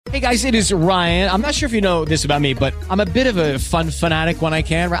Hey guys, it is Ryan. I'm not sure if you know this about me, but I'm a bit of a fun fanatic when I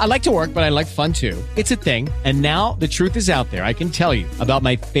can. I like to work, but I like fun too. It's a thing. And now the truth is out there. I can tell you about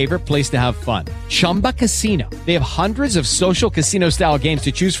my favorite place to have fun. Chumba Casino. They have hundreds of social casino style games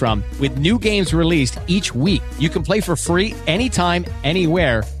to choose from with new games released each week. You can play for free anytime,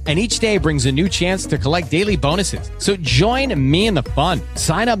 anywhere. And each day brings a new chance to collect daily bonuses. So join me in the fun.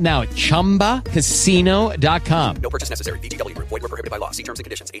 Sign up now at ChumbaCasino.com. No purchase necessary. VGW. Void where prohibited by law. See terms and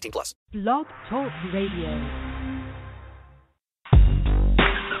conditions. 18+. Blog Talk Radio.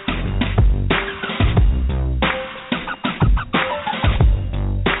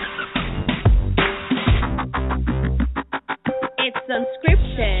 It's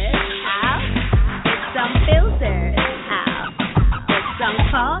unscripted. How? It's unfiltered. How? It's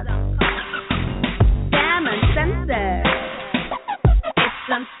uncut. Damn uncensored. It's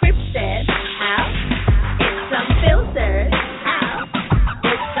unscripted. How? It's unfiltered. How?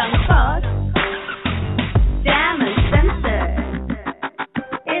 It's uncut. Damn uncensored.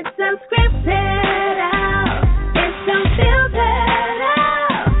 It's unscripted. How? It's unfiltered.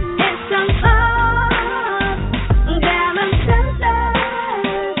 How? It's uncut. Damn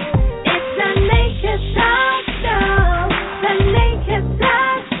uncensored. It's the Naked Talk Show. The Naked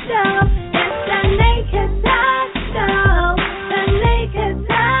Talk Show. It's the Naked Talk Show. The Naked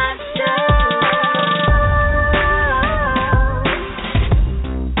Talk Show.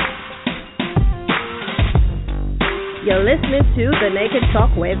 You're listening to The Naked Talk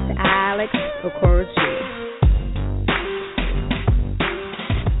with Alex Okorochi.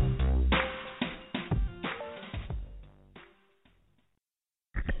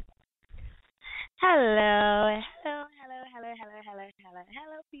 Hello,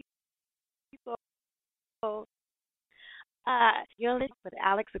 people. You're listening with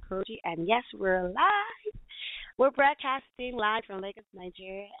Alex Okorochi, and yes, we're live. We're broadcasting live from Lagos,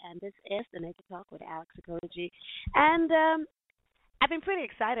 Nigeria, and this is The Naked Talk with Alex Okorochi. And I've been pretty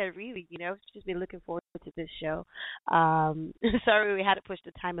excited, really, just been looking forward to this show. Sorry we had to push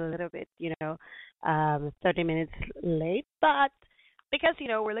the time a little bit, 30 minutes late, but because,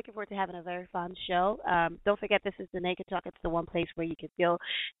 we're looking forward to having a very fun show. Don't forget, this is The Naked Talk. It's the one place where you can feel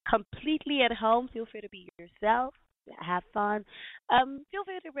completely at home. Feel free to be yourself. Have fun. Feel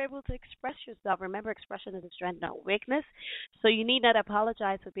free to be able to express yourself. Remember, expression is a strength, not weakness. So you need not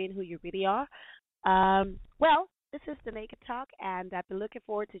apologize for being who you really are. Well, this is The Naked Talk, and I've been looking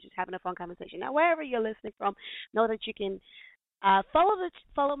forward to just having a fun conversation. Now, wherever you're listening from, know that you can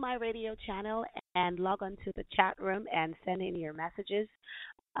follow my radio channel and log on to the chat room and send in your messages.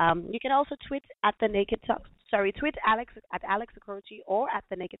 You can also tweet at The Naked Talk. Tweet Alex at Alex Okorochi or at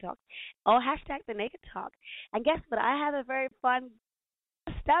The Naked Talk or hashtag The Naked Talk. And guess what? I have a very fun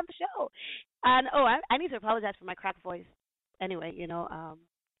stamp show. And I need to apologize for my cracked voice. Anyway,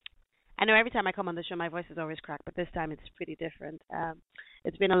 I know every time I come on the show, my voice is always cracked, but this time it's pretty different.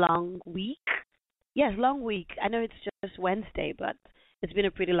 It's been a long week. Yes, long week. I know it's just Wednesday, but it's been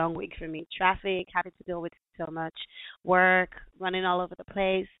a pretty long week for me. Traffic, having to deal with so much work, running all over the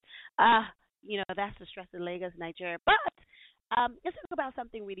place. That's the stress in Lagos, Nigeria. But let's talk about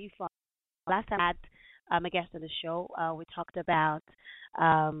something really fun. Last time I had a guest on the show. We talked about,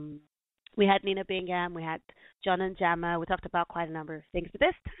 we had Nina Bingham, we had John and Jama. We talked about quite a number of things. But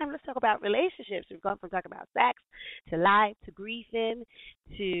this time, let's talk about relationships. We've gone from talking about sex to life to grieving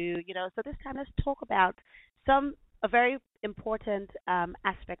to, so this time let's talk about a very important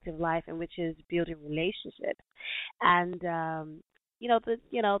aspect of life, and which is building relationships. And the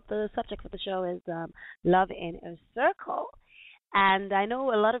subject for the show is love in a circle. And I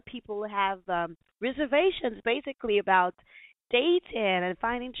know a lot of people have reservations, basically, about dating and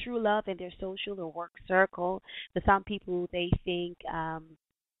finding true love in their social or work circle. For some people, they think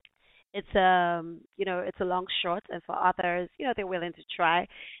it's a long shot, and for others, they're willing to try.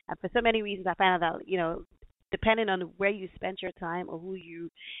 And for so many reasons, I find out that depending on where you spend your time or who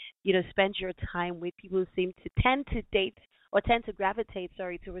you spend your time with, people seem to tend to date or tend to gravitate,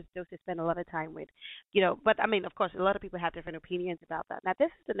 towards those they spend a lot of time with. But I mean, of course, a lot of people have different opinions about that. Now, this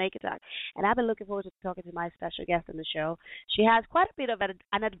is The Naked Talk, and I've been looking forward to talking to my special guest on the show. She has quite a bit of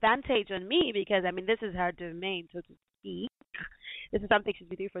an advantage on me because, this is her domain, so to speak. This is something she's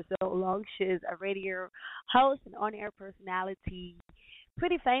been doing for so long. She's a radio host and on-air personality,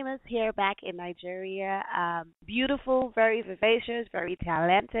 pretty famous here back in Nigeria. Beautiful, very vivacious, very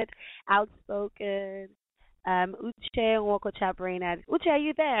talented, outspoken. Uche Nwokocha Brainard. Uche, are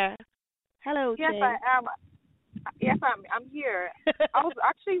you there? Hello, Uche. Yes, I am. Yes, I'm here. I was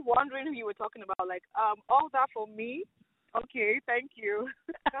actually wondering who you were talking about. All that for me? Okay, thank you.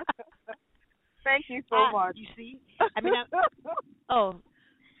 Thank you so much. You see?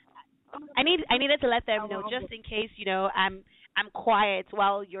 I needed to let them I'm know humble. just in case, I'm quiet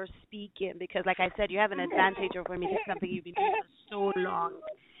while you're speaking because like I said, you have an advantage over me. This is something you've been doing for so long.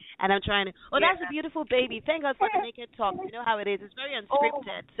 And I'm trying to that's a Yeah. beautiful baby. Thank God for the naked talk. You know how it is. It's very Oh,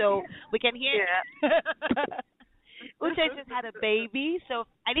 unscripted. So we can hear yeah. Uche just had a baby, so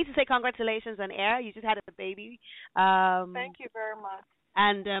I need to say congratulations on air. You just had a baby. Thank you very much.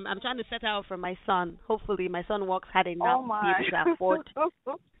 And I'm trying to set out for my son. Hopefully my son works hard enough Oh to be my. able to afford.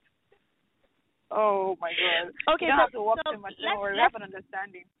 Oh my God. Okay, You don't have to walk so too much. Don't worry. We let's have an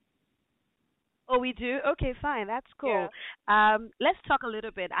understanding. Oh, we do? Okay, fine. That's cool. Yeah. Let's talk a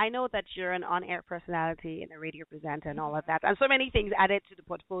little bit. I know that you're an on-air personality and a radio presenter and all of that, and so many things added to the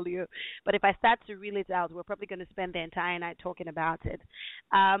portfolio. But if I start to reel it out, we're probably going to spend the entire night talking about it.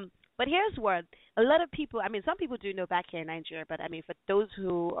 But here's what a lot of people, I mean, some people do know back here in Nigeria, but I mean, for those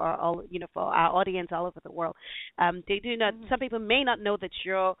who are all, for our audience all over the world, they do not, some people may not know that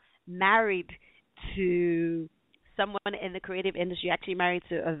you're married to someone in the creative industry, actually married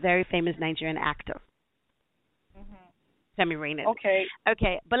to a very famous Nigerian actor, Brainard. Okay.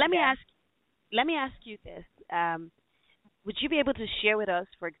 Okay, but let me Yeah. ask you this. Would you be able to share with us,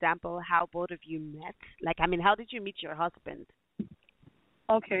 for example, how both of you met? Like, I mean, how did you meet your husband?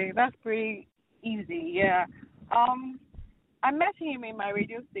 Okay, that's pretty easy. Yeah. I met him in my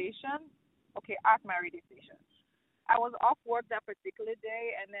radio station. Okay, at my radio station. I was off work that particular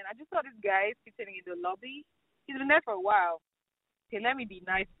day, and then I just saw this guy sitting in the lobby. He's been there for a while. Okay, let me be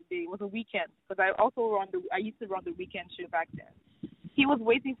nice today. It was a weekend because I used to run the weekend show back then. He was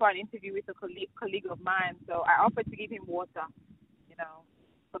waiting for an interview with a colleague of mine, so I offered to give him water,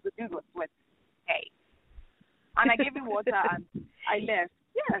 because the dude was sweating. Hey. And I gave him water and I left.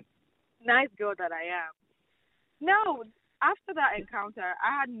 Yes, nice girl that I am. No, after that encounter,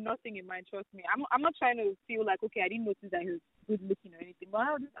 I had nothing in mind. Trust me. I'm not trying to feel like, okay, I didn't notice that he was good looking or anything, but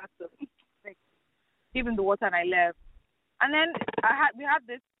I was just after like give him the water and I left. And then we had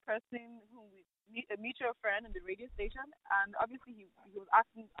this person who a mutual friend in the radio station, and obviously he was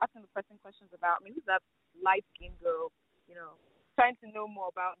asking the person questions about me. Who's that light skinned girl? Trying to know more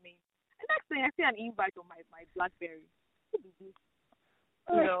about me. And next thing I see an invite on my BlackBerry. What is this?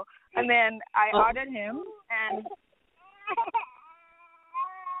 And then I ordered him and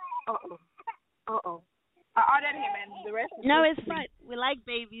I ordered him and the rest is No, it's fine. We like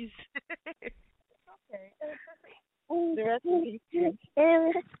babies. okay. The rest is history.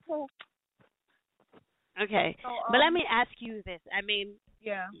 Okay. But let me ask you this. I mean,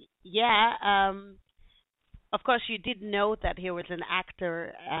 yeah. of course you did know that he was an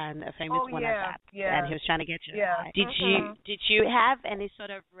actor and a famous one at that. Yeah. And he was trying to get you. Yeah. Did you have any sort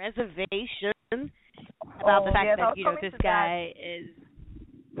of reservation about the fact that, this guy is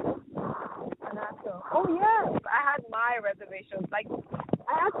an actor? Oh yes. I had my reservations. Like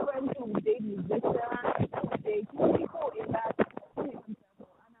I had friends who date musicians, who date people in that and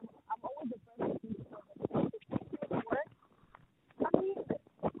I'm always the person who work. I mean,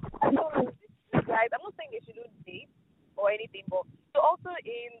 I know guys, I'm not saying they shouldn't date or anything, but you're also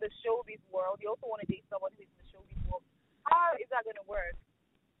in the showbiz world. You also want to date someone who's in the showbiz world. How is that going to work?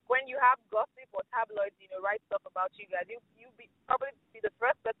 When you have gossip or tabloids, write stuff about you guys, you'll probably be the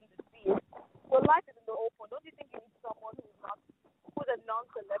first person to see it. Your life is in the open. Don't you think you need someone who's a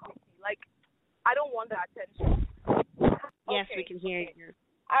non-celebrity? Like, I don't want that attention. Yes, we can hear you.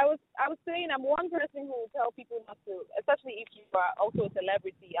 I was saying I'm one person who will tell people not to, especially if you are also a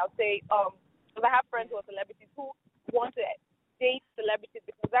celebrity. I'll say, because I have friends who are celebrities who want to date celebrities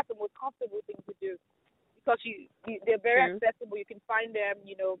because that's the most comfortable thing to do. Because they're very accessible. You can find them,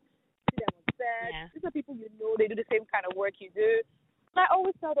 see them on set. Yeah. These are people they do the same kind of work you do. And I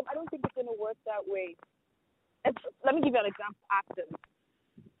always tell them, I don't think it's going to work that way. Let me give you an example. Actors.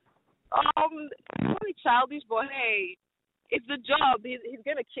 Really childish, but hey, it's the job. He's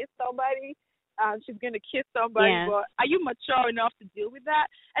going to kiss somebody. She's going to kiss somebody. Yeah. But are you mature enough to deal with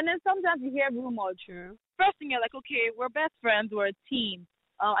that? And then sometimes you hear rumors. True. First thing you're like, okay, we're best friends. We're a team.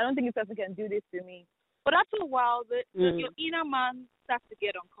 I don't think this person can do this to me. But after a while, your inner man starts to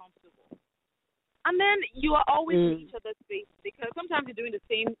get uncomfortable. And then you are always in each other's space because sometimes you're doing the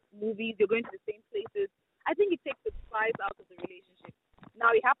same movies, you're going to the same places. I think it takes the spice out of the relationship.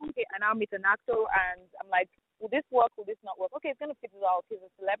 Now, it happens, okay, and I'll meet an actor, and I'm like, will this work, will this not work? Okay, it's going to fit it out. He's a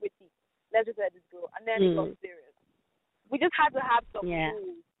celebrity. Let's just let this go. And then it got serious. We just had to have some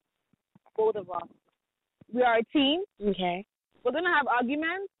rules, both of us. We are a team. Okay. We're going to have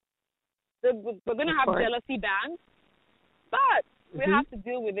arguments. We're going to have jealousy bands. But we have to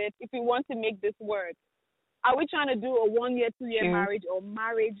deal with it if we want to make this work. Are we trying to do a 1-year, 2-year marriage or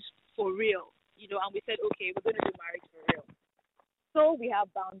marriage for real? And we said, okay, we're going to do marriage for real. So we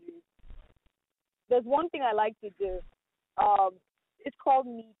have boundaries. there's one thing I like to do. It's called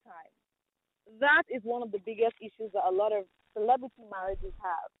me time. That is one of the biggest issues that a lot of celebrity marriages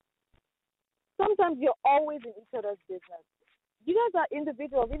have. Sometimes you're always in each other's business. You guys are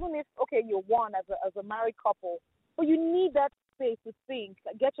individuals, even if, okay, you're one as a married couple, but you need that space to think.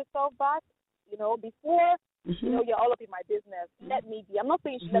 Like, get yourself back, before, you're all up in my business. Let me be. I'm not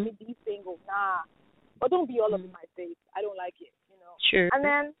saying you should let me be single. Nah. But don't be all up in my face. I don't like it, Sure. And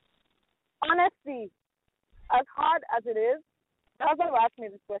then, honesty, as hard as it is, my husband will ask me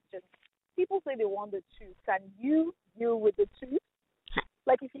this question. People say they want the truth. Can you deal with the truth?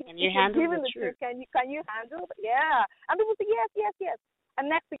 Like, if you're given the truth, can you handle it? Yeah. And people say, yes. And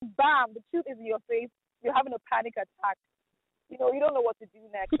next thing, bam, the truth is in your face. You're having a panic attack. You don't know what to do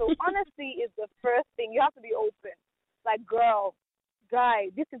next. So honesty is the first thing. You have to be open. Like, girl,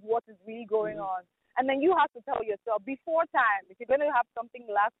 guy, this is what is really going on. And then you have to tell yourself before time, if you're going to have something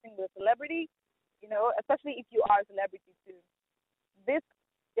lasting with a celebrity, especially if you are a celebrity too, there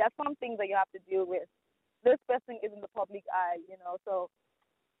are some things that you have to deal with. This person is in the public eye, so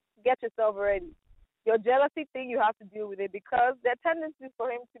get yourself ready. Your jealousy thing, you have to deal with it because there are tendencies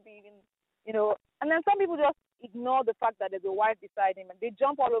for him to be and then some people just ignore the fact that there's a wife beside him and they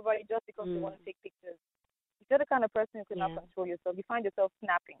jump all over it just because they want to take pictures. If you're the kind of person who cannot control yourself, you find yourself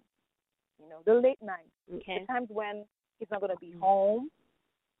snapping. The late nights, the times when he's not going to be home,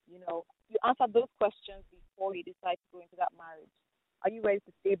 you answer those questions before you decide to go into that marriage. Are you ready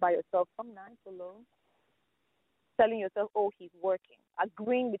to stay by yourself some nights alone? Telling yourself, oh, he's working.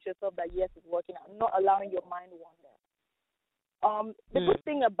 Agreeing with yourself that, yes, he's working. And not allowing your mind wander. The good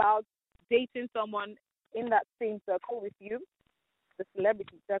thing about dating someone in that same circle with you, the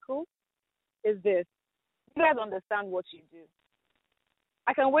celebrity circle, is this. You guys understand what you do.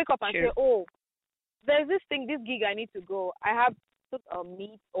 I can wake up and say, oh, there's this gig I need to go. I have a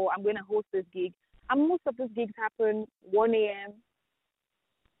meet or I'm going to host this gig. And most of those gigs happen 1 a.m.,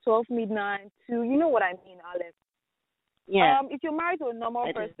 12 midnight, 2. You know what I mean, Alex? Yeah. If you're married to a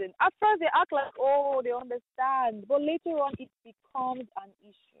normal person, at first they act like, oh, they understand. But later on, it becomes an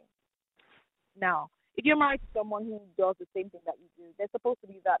issue. Now, if you're married to someone who does the same thing that you do, there's supposed to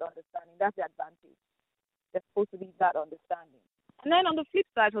be that understanding. That's the advantage. There's supposed to be that understanding. And then on the flip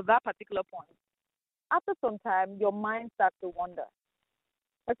side of that particular point, after some time, your mind starts to wander.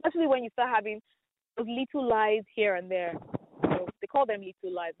 Especially when you start having those little lies here and there. They call them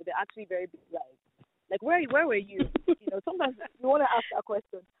little lies, but they're actually very big lies. Like, where were you? Sometimes you want to ask that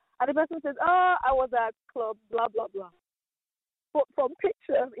question. And the person says, I was at club, blah, blah, blah. But from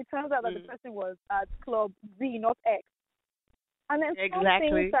pictures, it turns out that the person was at club Z, not X. And then some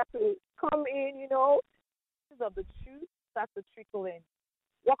things start to come in, pieces of the truth start to trickle in.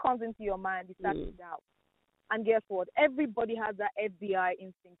 What comes into your mind, you start to doubt. And guess what? Everybody has that FBI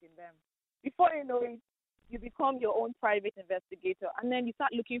instinct in them. Before you know it, you become your own private investigator. And then you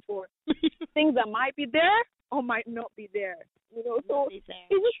start looking for things that might be there or might not be there. So it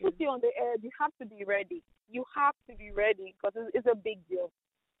just puts you on the edge. You have to be ready. You have to be ready because it's a big deal.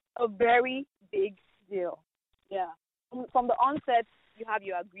 A very big deal. Yeah. From the onset, you have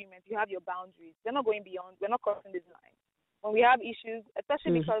your agreements. You have your boundaries. They're not going beyond. We're not crossing this line. When we have issues,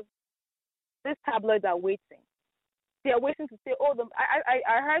 especially because these tabloids are waiting. They are waiting to say, oh,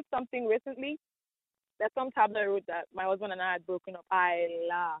 I heard something recently that some tabloid wrote that my husband and I had broken up. I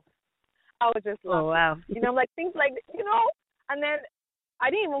laughed. I was just laughing. Oh, wow. Like things like, and then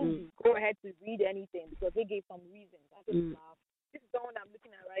I didn't even go ahead to read anything because they gave some reasons. I just laughed. This is the one I'm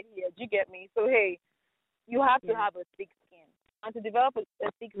looking at right here. Do you get me? So, hey, you have to have a thick skin. And to develop a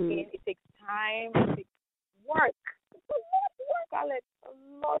thick skin, it takes time, it takes work. It's a lot of work, Alex. A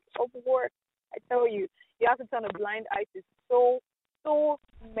lot of work. I tell you, you have to turn a blind eye to so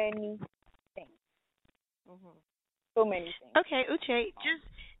many things. So many things. Okay, Uche,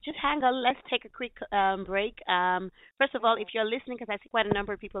 just hang on. Let's take a quick break. First of all, if you're listening, because I see quite a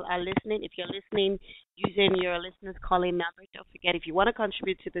number of people are listening, if you're listening using your listeners calling number, don't forget, if you want to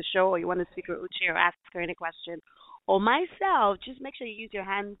contribute to the show or you want to speak with Uche or ask her any question, or myself, just make sure you use your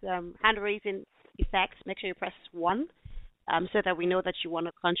hand raising effect. Make sure you press 1 so that we know that you want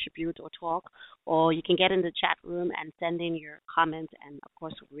to contribute or talk. Or you can get in the chat room and send in your comments, and, of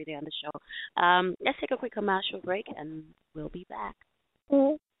course, we'll read it on the show. Let's take a quick commercial break, and we'll be back.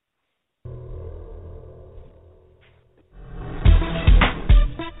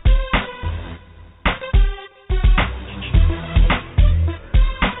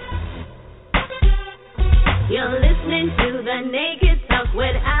 You're listening to The Naked Talk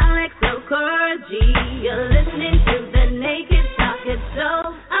with Alex Okorji. You're listening to The Naked Talk. It's so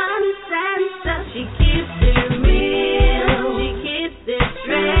uncensored. She keeps it real. She keeps it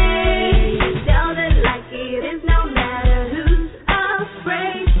straight. Tell the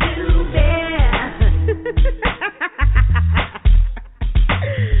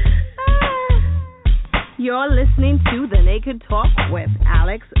Naked Talk with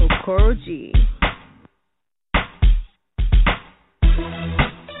Alex Okoroji.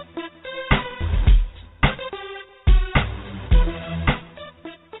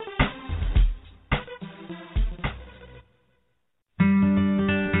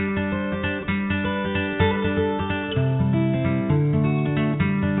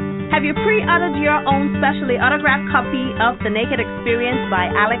 Have you pre-ordered your own specially autographed copy of The Naked Experience by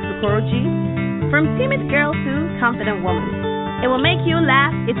Alex Okoroji? From timid girl to confident woman. It will make you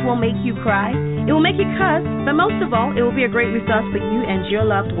laugh, it will make you cry, it will make you curse, but most of all, it will be a great resource for you and your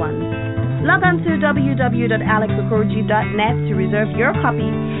loved ones. Log on to www.alexokoroji.net to reserve your copy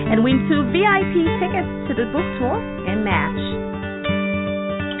and win 2 VIP tickets to the book tour and match.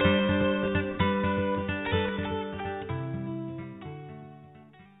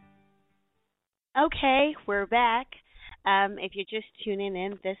 Okay, we're back. If you're just tuning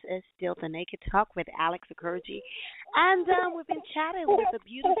in, this is still The Naked Talk with Alex Okoroji. And we've been chatting with the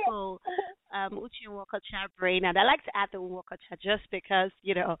beautiful Uche Nwokocha Brainard. I like to add the Nwokocha just because,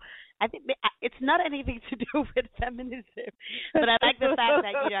 I think it's not anything to do with feminism. But I like the fact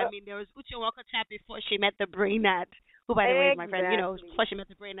that, there was Uche Nwokocha before she met the Brainard, who, by the way, is my friend, before she met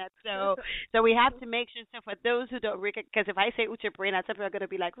the Brainard. So we have to make sure, so for those who don't recognize, because if I say Uche Brainard, some people are going to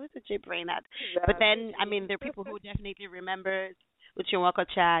be like, who's Uche Brainard? Exactly. But then, there are people who definitely remember Uche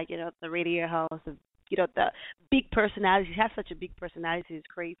Nwokocha, the radio host, the big personality. She has such a big personality. It's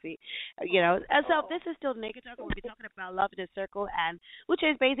crazy. And so this is still Naked Talk. We'll be talking about love in a circle. And Uche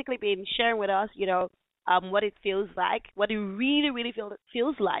has basically been sharing with us, what it feels like, what it really, really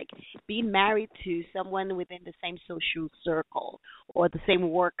feels like being married to someone within the same social circle or the same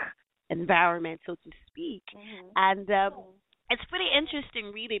work environment, so to speak. Mm-hmm. And it's pretty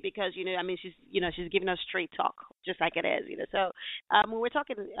interesting, really, because she's giving us straight talk, just like it is, So we were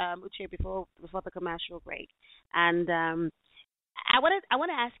talking Uche before the commercial break, and I want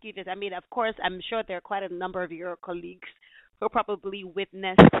to ask you this. Of course, I'm sure there are quite a number of your colleagues who probably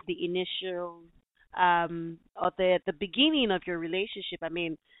witnessed the initial or the beginning of your relationship.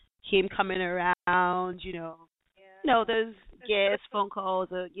 Him coming around, those gifts, phone calls,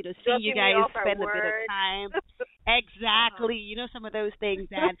 seeing you guys spend a bit of time. Exactly, some of those things.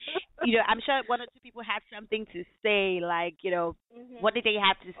 And, I'm sure one or two people had something to say, like, what did they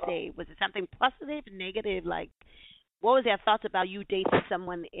have to say? Was it something positive, negative? Like, what was their thoughts about you dating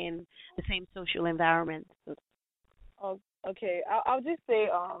someone in the same social environment? Oh, okay, I'll just say,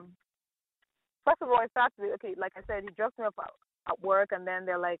 first of all, it starts with, like I said, he drops me off at work, and then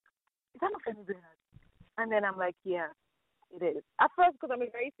they're like, is that not funny doing that? And then I'm like, yeah, it is. At first, because I'm a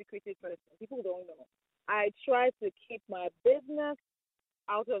very secretive person. People don't know. I try to keep my business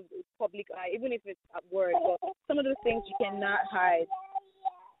out of the public eye, even if it's at work. But some of those things you cannot hide,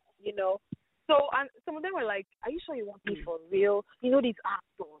 So some of them were like, are you sure you want me for real? These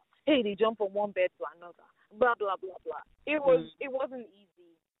actors, hey, they jump from one bed to another, blah, blah, blah, blah. It wasn't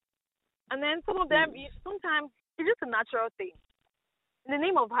easy. And then some of them, sometimes it's just a natural thing. In the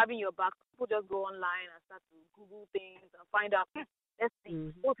name of having your back, people just go online and start to Google things and find out, let's see,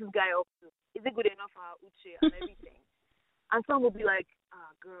 what's this guy up to? Is it good enough for Uche and everything? And some will be like,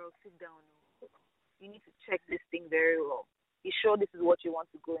 girl, sit down. You need to check this thing very well. You sure this is what you want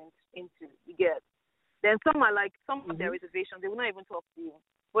to go into? You get. Then some are like, some of their reservations, they will not even talk to you.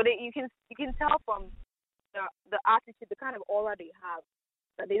 But you can tell from the attitude, the kind of aura they have,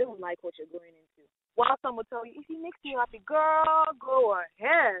 that they don't like what you're going into. While some will tell you, if he makes you happy, girl, go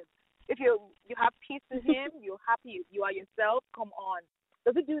ahead. If you have peace with him, you're happy, you are yourself, come on.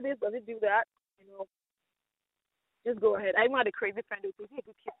 Does it do this? Does it do that? Just go ahead. I even had a crazy friend who said, hey,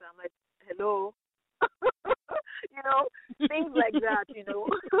 good kiss. I'm like, hello. Things like that, You know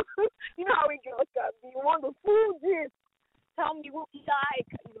how we girls can be. You want the food, this. Tell me what you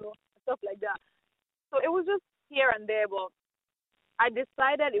like, stuff like that. So it was just here and there, but I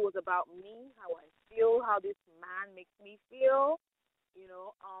decided it was about me, how I feel, how this man makes me feel.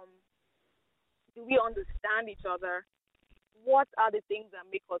 Do we understand each other? What are the things that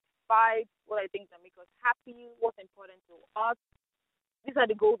make us fight? What are the things that make us happy? What's important to us? These are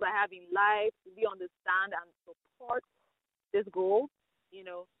the goals I have in life. Do we understand and support this goal?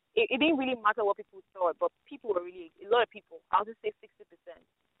 It didn't really matter what people thought, but people were really, a lot of people, I'll just say 60%,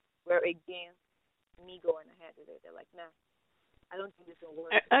 were against me going ahead with it. They're like, nah, I don't think this will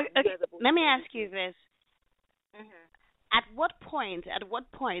work. Okay. Let me ask you this. Mm-hmm. At what point,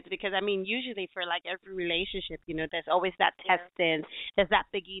 because usually for like every relationship, there's always that testing, there's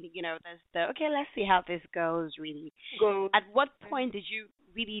that beginning, there's the, okay, let's see how this goes really. At what point did you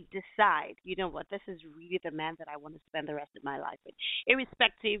really decide, you know what, this is really the man that I want to spend the rest of my life with,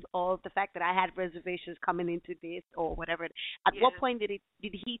 irrespective of the fact that I had reservations coming into this or whatever. At what point did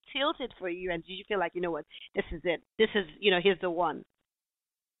he tilt it for you, and did you feel like, you know what, this is it, this is, here's the one?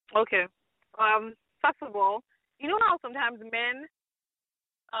 Okay. First of all, you know how sometimes men,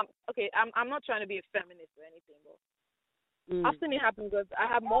 okay, I'm not trying to be a feminist or anything, but I've seen it happen because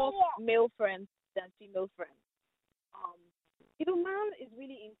I have more male friends than female friends. If a man is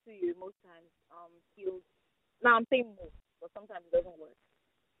really into you, most times, now I'm saying most, but sometimes it doesn't work.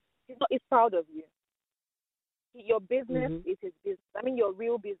 He's proud of you. Your business is his business. I mean, your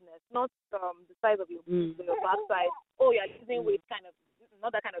real business, not the size of your backside. Oh, you're losing weight, kind of,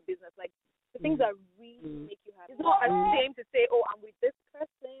 not that kind of business. Like the things that really make you happy. It's not ashamed to say, oh, I'm with this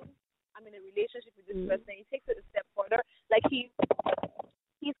person. I'm in a relationship with this person. He takes it a step further. Like he's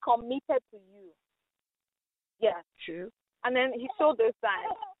committed to you. Yeah. True. And then he showed those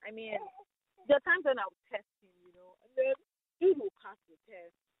signs. I mean, there are times when I'll test him, and then he will pass the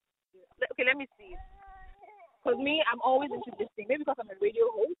test. Okay, let me see. Because me, I'm always into this thing. Maybe because I'm a radio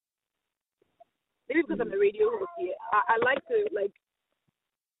host. Yeah. I like to, like,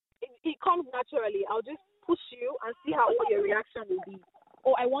 it comes naturally. I'll just push you and see what your reaction will be.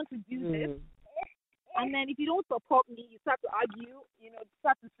 Oh, I want to do this. And then if you don't support me, you start to argue,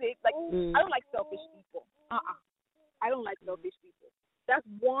 start to say, like, I don't like selfish people. I don't like selfish people. That's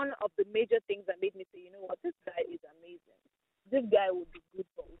one of the major things that made me say, you know what, this guy is amazing. This guy would be good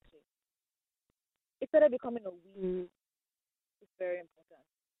for Uche. Instead of becoming a weed, it's very important.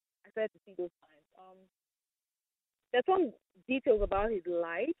 I started to see those signs. There's some details about his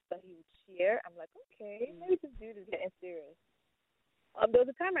life that he would share. I'm like, okay, maybe this dude is getting serious. There was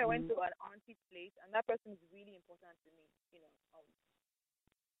a time I went to an auntie's place, and that person is really important to me.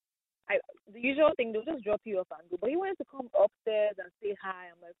 The usual thing, they'll just drop you off and go. But he wanted to come upstairs and say hi.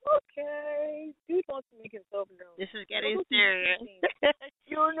 I'm like, okay, dude wants to make himself known. This is getting serious.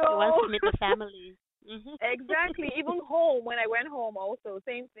 He wants to meet the family. Exactly. Even home, when I went home also,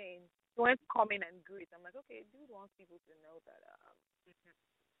 same thing. He wanted to come in and greet. I'm like, okay, dude wants people to know that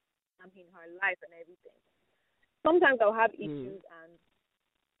I'm in her life and everything. Sometimes I'll have issues and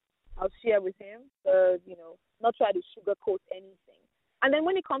I'll share with him, not try to sugarcoat anything. And then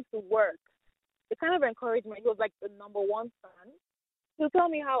when it comes to work, the kind of encouragement, he was like the number one fan. He'll tell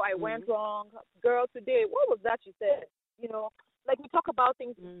me how I went wrong. Girl, today, what was that you said? Like we talk about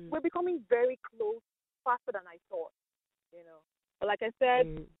things. We're becoming very close, faster than I thought, But like I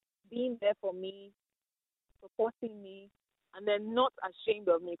said, being there for me, supporting me, and then not ashamed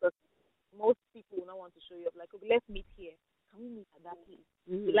of me, because most people will not want to show you up. Like, okay, let's meet here. Can we meet at that place?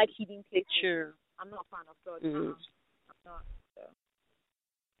 We like hidden places. Sure. I'm not a fan of such. I'm not. So.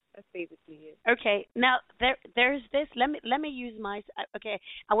 That's basically it. Okay, now there's this. Let me use my. Okay,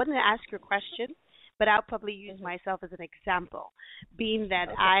 I wasn't going to ask you a question, but I'll probably use myself as an example, being that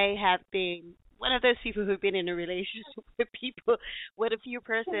I have been one of those people who've been in a relationship with people, with a few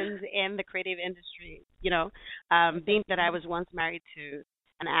persons in the creative industry. Being that I was once married to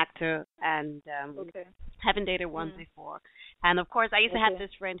an actor and haven't dated one before. And of course, I used to have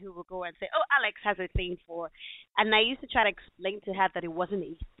this friend who would go and say, "Oh, Alex has a thing for," and I used to try to explain to her that it wasn't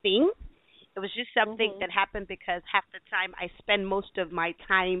a thing. It was just something that happened because half the time I spend most of my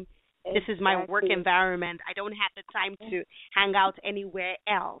time. This is my work environment. I don't have the time to hang out anywhere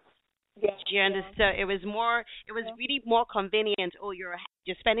else. Yeah, do you understand? It was really more convenient. Oh, you're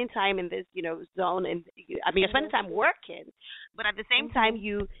spending time in this, zone, and you're spending time working, but at the same time,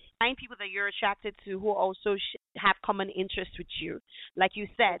 you find people that you're attracted to who also have common interests with you. Like you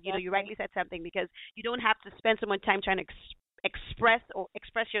said, you rightly said something, because you don't have to spend so much time trying to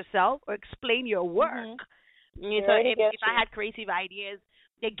express yourself or explain your work. So if I had creative ideas,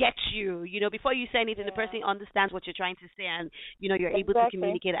 they get you, before you say anything, the person understands what you're trying to say, and, you're able to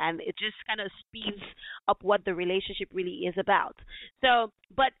communicate, and it just kind of speeds up what the relationship really is about. So,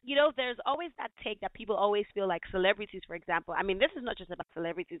 but, there's always that take that people always feel like celebrities, for example. I mean, this is not just about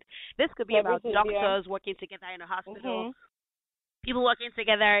celebrities. This could be about doctors working together in a hospital, people working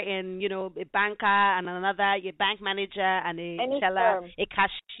together in, a banker and another, a bank manager and a teller, a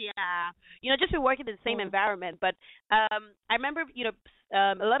cashier, just be working in the same environment. But I remember,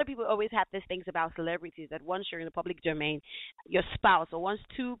 a lot of people always have these things about celebrities, that once you're in the public domain, your spouse, or once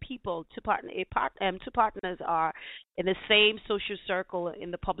two partners are in the same social circle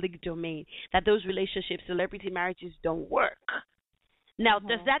in the public domain, that those relationships, celebrity marriages, don't work. Now,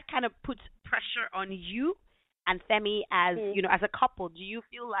 does that kind of put pressure on you and Femi as, as a couple? Do you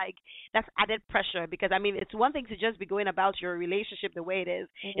feel like that's added pressure? Because, I mean, it's one thing to just be going about your relationship the way it is.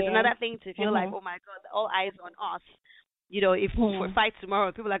 It's another thing to feel like, oh, my God, all eyes on us. if we fight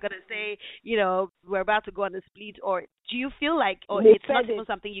tomorrow, people are gonna say, we're about to go on a split, or do you feel like, or They it's not said even it.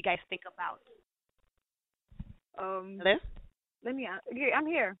 something you guys think about? Um, Hello? let me. Okay, I'm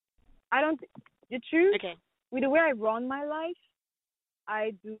here. I don't. The truth, Okay. with the way I run my life,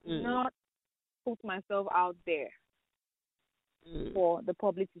 I do Mm. not put myself out there Mm. for the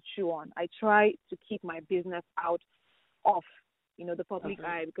public to chew on. I try to keep my business out of, the public Okay.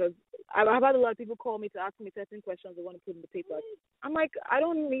 eye, because I've had a lot of people call me to ask me certain questions they want to put in the papers. I'm like, I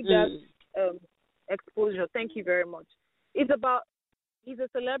don't need that exposure. Thank you very much. It's about, he's a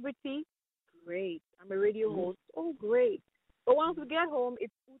celebrity. Great. I'm a radio host. Oh, great. But once we get home,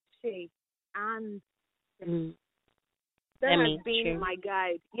 it's Uche. And that has been my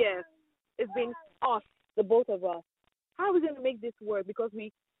guide. Yes. It's been us, the both of us. How are we going to make this work? Because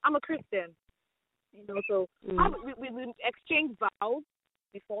I'm a Christian. So we exchange vows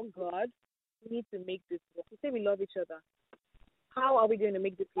before God. We need to make this work. We say we love each other. How are we going to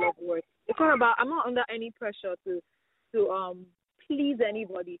make this love work? It's not about, I'm not under any pressure to please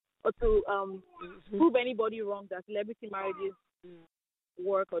anybody or to prove anybody wrong that celebrity marriages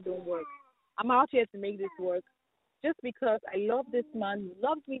work or don't work. I'm out here to make this work just because I love this man who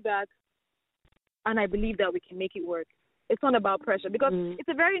loves me back, and I believe that we can make it work. It's not about pressure, because it's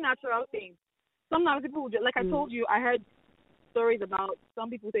a very natural thing. Sometimes people, like I told you, I heard stories about some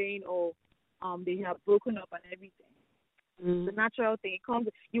people saying, they have broken up and everything. The natural thing. It comes,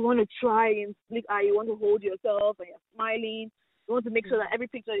 you want to try and flick eye, you want to hold yourself and you're smiling. You want to make sure that every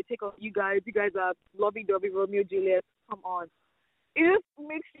picture they take of you guys are lovey-dovey, Romeo, Juliet. Come on. It just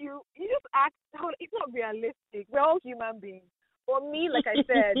makes you just act, it's not realistic. We're all human beings. For me, like I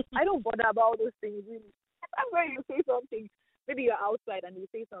said, I don't bother about those things really. That's why you say something. Maybe you're outside and you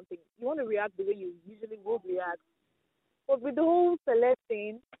say something. You want to react the way you usually would react. But with the whole celeb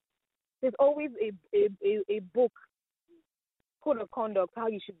thing, there's always a book, code of conduct, how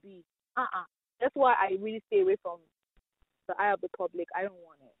you should be. That's why I really stay away from the eye of the public. I don't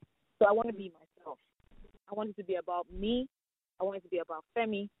want it. So I want to be myself. I want it to be about me. I want it to be about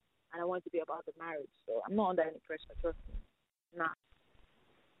Femi. And I want it to be about the marriage. So I'm not under any pressure. Trust me. Nah.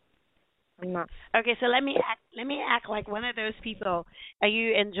 I'm not. Okay, so let me act like one of those people. Are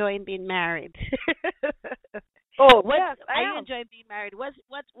you enjoying being married? Yes, I are am. you enjoying being married? What's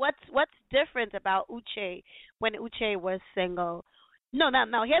different about Uche when Uche was single? No.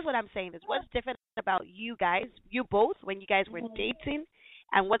 Here's what I'm saying is, what's different about you guys, you both, when you guys were dating,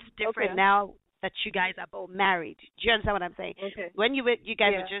 and what's different now that you guys are both married? Do you understand what I'm saying? Okay. When you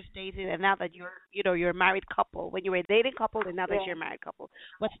guys were just dating, and now that you're a married couple. When you were a dating couple, and now that you're a married couple,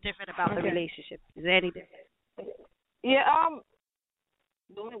 what's different about the relationship? Is there any difference? Yeah.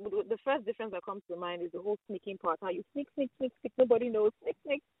 The first difference that comes to mind is the whole sneaking part. How you sneak. Nobody knows.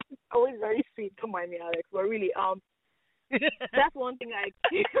 Sneak. It's always very sweet. Don't mind me, Alex. But really, that's one thing I.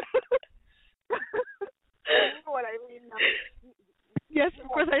 You know what I mean? Yes, of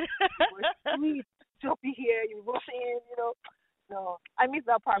course I. Sweet, choppy here. You rush in. No, I miss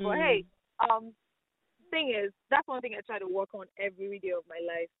that part. But hey, thing is, that's one thing I try to work on every day of my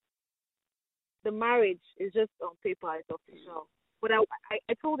life. The marriage is just on paper. It's official. But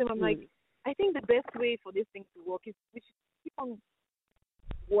I told him, I'm like, I think the best way for this thing to work is we should keep on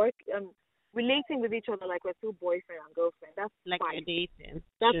relating with each other like we're still boyfriend and girlfriend. That's like fine. you're dating.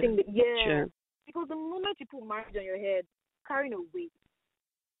 That Sure. thing, Sure. Because the moment you put marriage on your head, carrying a weight,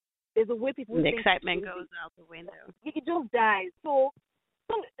 there's a way people The think excitement goes out the window. it just dies. So,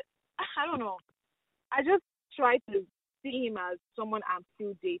 I don't know. I just try to see him as someone I'm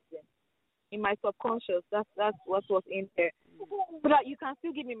still dating. In my subconscious, that's what was in there. But you can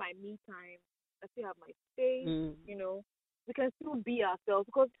still give me my me time. I still have my space. We can still be ourselves,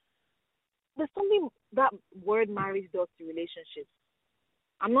 because there's something that word marriage does to relationships.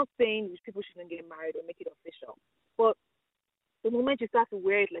 I'm not saying people shouldn't get married or make it official, but the moment you start to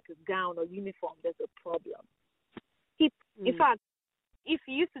wear it like a gown or uniform, there's a problem. In fact, if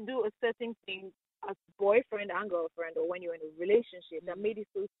you used to do a certain thing as boyfriend and girlfriend, or when you're in a relationship that made it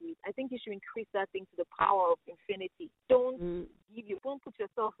so sweet, I think you should increase that thing to the power of infinity. Don't put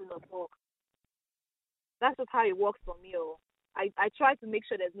yourself in a box. That's just how it works for me. I try to make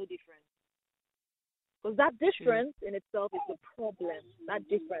sure there's no difference. Because that difference in itself is the problem. That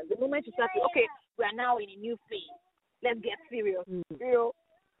difference. The moment you start to, okay, we are now in a new phase. Let's get serious.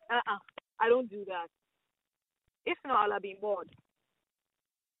 I don't do that. If not, I'll have been bored.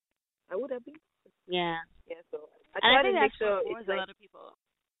 I would have been. Yeah. Yeah, so I And I try think to make that's sure what it's a like lot of people.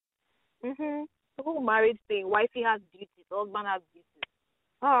 the whole marriage thing. Wifey has duties, husband has duties.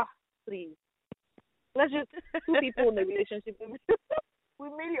 Please. Let's just two people in a relationship. We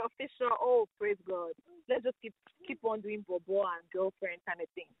made it official. Oh, praise God. let's just keep on doing bobo and girlfriend kind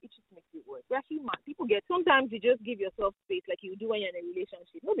of thing. It just makes it worse. We're human. People get sometimes you just give yourself space like you do when you're in a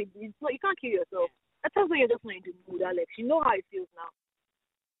relationship. No, it's not, you can't kill yourself. That's also you're just not in the mood, Alex. You know how it feels now.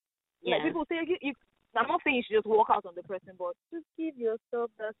 Yeah. Like people say, I'm not saying you should just walk out on the person, but just give yourself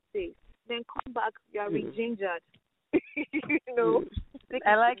that space. Then come back. You are regingered. You know.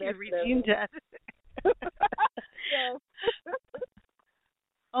 I like it, regingered. Yes.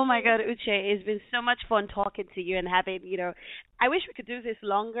 Oh my God, Uche, it's been so much fun talking to you and having, I wish we could do this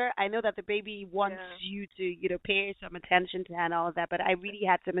longer. I know that the baby wants you to, pay some attention to her and all of that, but I really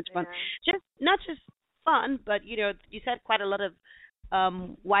had so much fun. Just, not just fun, but, you said quite a lot of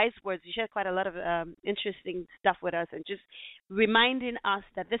wise words. You shared quite a lot of interesting stuff with us and just reminding us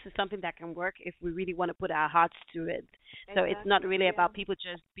that this is something that can work if we really want to put our hearts to it. So it's not really about people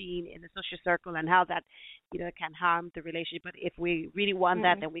just being in a social circle and how that, can harm the relationship. But if we really want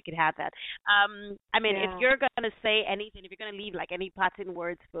that, then we can have that. If you're going to say anything, if you're going to leave like any parting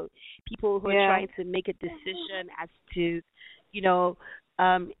words for people who are trying to make a decision as to,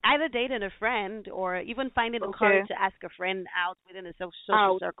 either dating a friend or even finding the courage to ask a friend out within a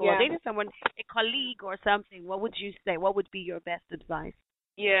social circle or dating someone, a colleague or something, what would you say? What would be your best advice?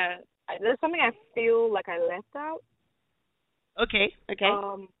 Yeah, there's something I feel like I left out. Okay.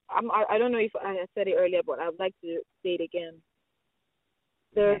 I don't know if I said it earlier, but I'd like to say it again.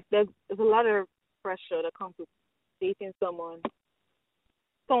 There's a lot of pressure that comes with dating someone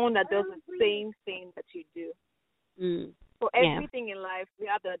that does the same thing that you do. For everything in life, we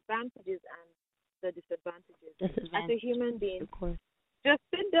have the advantages and the disadvantages. As a human being, of course, just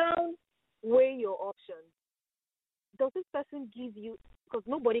sit down, weigh your options. Does this person give you? Because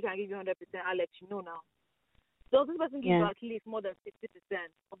nobody can give you 100%. I'll let you know now. Does this person give you at least more than 60%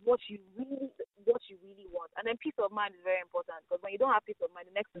 of what you really want? And then peace of mind is very important, because when you don't have peace of mind,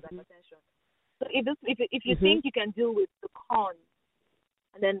 the next is hypertension. So if you think you can deal with the cons,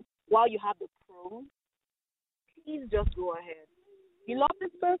 and then while you have the pros, please just go ahead. You love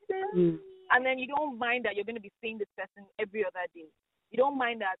this person, and then you don't mind that you're going to be seeing this person every other day. You don't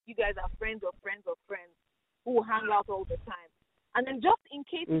mind that you guys are friends of friends of friends who will hang out all the time. And then just in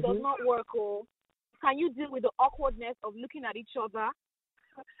case it does not work, can you deal with the awkwardness of looking at each other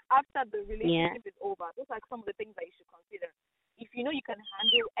after the relationship is over? Those are some of the things that you should consider. If you know you can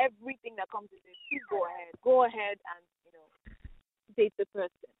handle everything that comes with it, please go ahead. Go ahead and, date the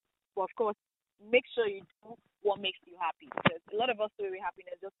person. But of course, make sure you do what makes you happy. Because a lot of us do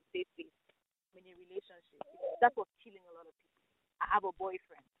happiness just to stay safe in a relationship. That's what's killing a lot of people. I have a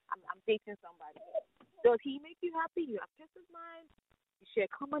boyfriend. I'm dating somebody. Does he make you happy? You have peace of mind. You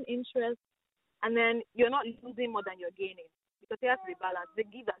share common interests. And then you're not losing more than you're gaining. Because there has to be balance. The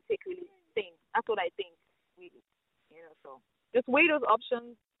give and take really thing. That's what I think, really. So just weigh those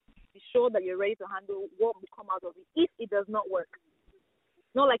options. Be sure that you're ready to handle what will come out of it if it does not work.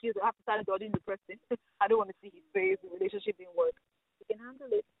 Not like you have to start dodging the person. I don't want to see his face. The relationship didn't work. You can handle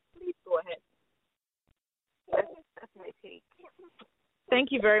it. Please go ahead. That's my take.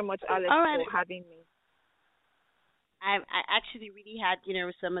 Thank you very much, Alex, for having me. I actually really had,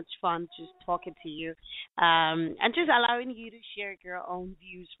 so much fun just talking to you, and just allowing you to share your own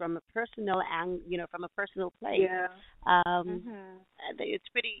views from a personal and, from a personal place. Yeah. It's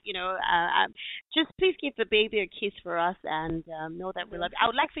pretty, just please give the baby a kiss for us and know that we love you. I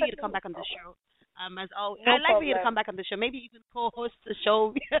would like for you to come back on the show. As always, I'd like for you to come back on the show. Maybe even co-host the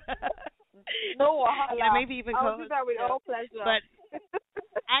show. No, maybe even co-host. I'll do that with all pleasure. But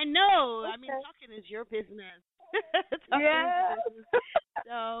I know. I mean, talking is your business.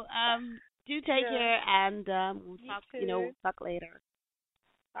 So do take care, and we'll talk. We'll talk later.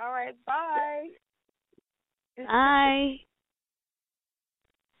 All right. Bye. Bye.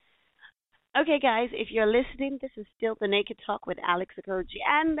 Okay, guys, if you're listening, this is still the Naked Talk with Alex Okoji,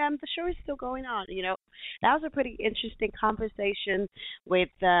 and the show is still going on. That was a pretty interesting conversation with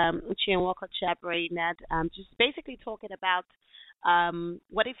Uche and Nwokocha, Brainard, just basically talking about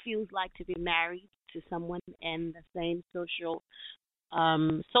what it feels like to be married to someone in the same social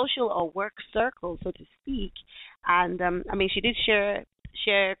or work circle, so to speak. And she did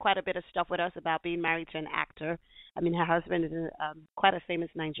share quite a bit of stuff with us about being married to an actor. Her husband is quite a famous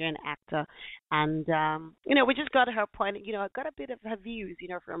Nigerian actor, and we just got her point. Got a bit of her views,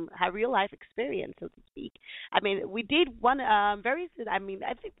 from her real life experience, so to speak. We did one very soon.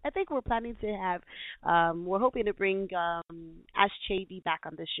 I think we're planning to have. We're hoping to bring Ash Chady back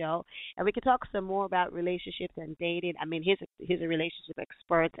on the show, and we could talk some more about relationships and dating. He's a relationship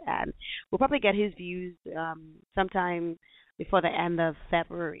expert, and we'll probably get his views sometime before the end of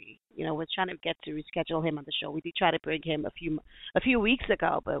February. we're trying to get to reschedule him on the show. We did try to bring him a few weeks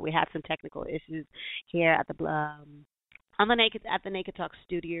ago, but we had some technical issues here at the Naked Talk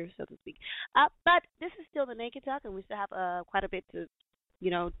studio, so to speak. But this is still the Naked Talk, and we still have quite a bit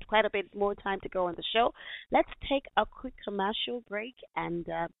more time to go on the show. Let's take a quick commercial break, and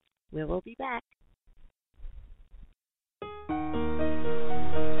we will be back.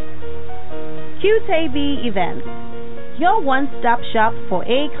 QTV Events, your one-stop shop for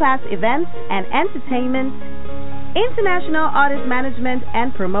A-class events and entertainment, international artist management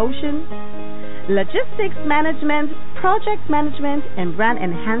and promotion, logistics management, project management, and brand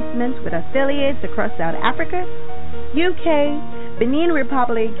enhancement with affiliates across South Africa, UK, Benin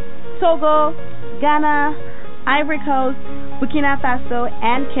Republic, Togo, Ghana, Ivory Coast, Burkina Faso,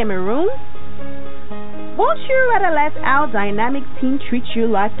 and Cameroon. Won't you rather let our dynamic team treat you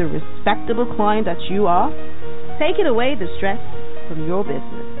like the respectable client that you are? Take it away the stress from your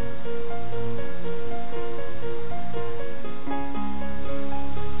business.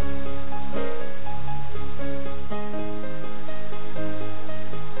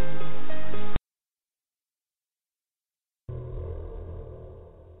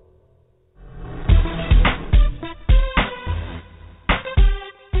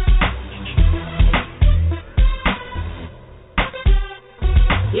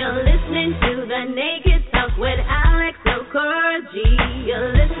 You're listening to The Naked Talk with Alex Okoroji.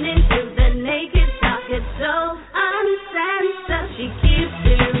 You're listening to The Naked Talk. It's so uncensored. She keeps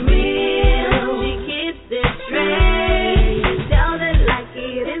it real. She keeps it straight. She tells it like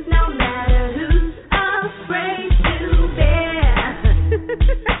it is, no matter who's afraid to bear.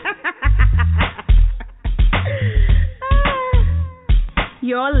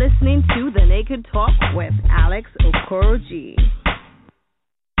 You're listening to The Naked Talk with Alex Okoroji.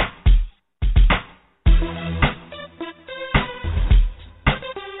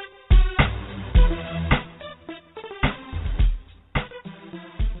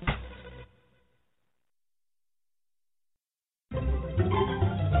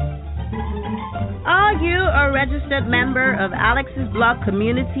 Are you a registered member of Alex's blog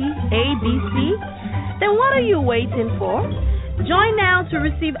community, ABC? Then what are you waiting for? Join now to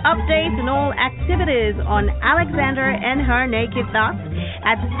receive updates and all activities on Alexander and her Naked Thoughts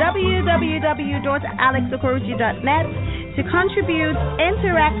at www.alexokoroji.net to contribute,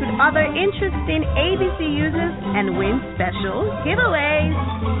 interact with other interesting ABC users, and win special giveaways.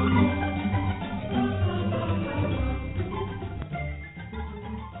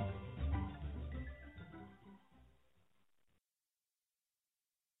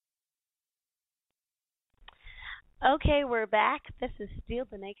 Okay, we're back. This is still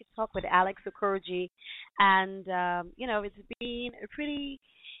the Naked Talk with Alex Okoroji, and it's been a pretty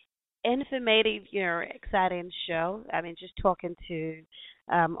informative, exciting show. I mean, just talking to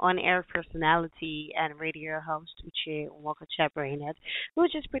on-air personality and radio host Uche Nwokocha Brainard, who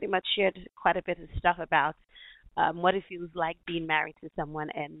just pretty much shared quite a bit of stuff about what it feels like being married to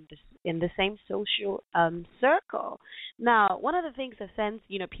someone and in the same social circle. Now, one of the things that sends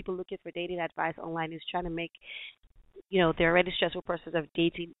people looking for dating advice online is trying to make the already stressful process of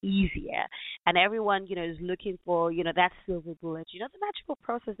dating easier. And everyone, is looking for, that silver bullet, the magical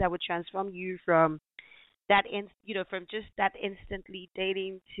process that would transform you from that, from just that instantly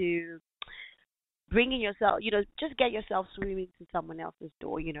dating to bringing yourself, just get yourself swimming to someone else's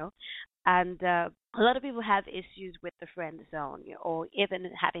door, And a lot of people have issues with the friend zone, or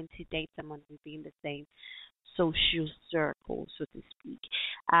even having to date someone within the same social circle, so to speak.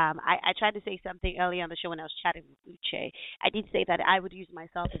 I tried to say something earlier on the show when I was chatting with Uche. I did say that I would use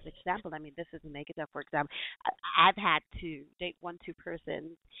myself as an example. I mean, this is a negative, for example. I've had to date two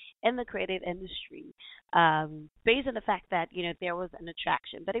persons in the creative industry based on the fact that, there was an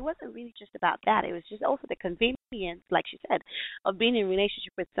attraction. But it wasn't really just about that. It was just also the convenience, like she said, of being in a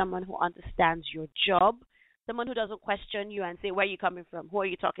relationship with someone who understands your job, someone who doesn't question you and say, where are you coming from? Who are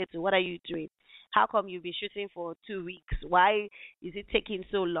you talking to? What are you doing? How come you've been shooting for 2 weeks? Why is it taking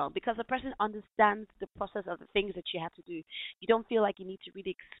so long? Because the person understands the process of the things that you have to do. You don't feel like you need to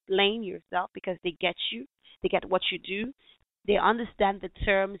really explain yourself because they get you. They get what you do. They understand the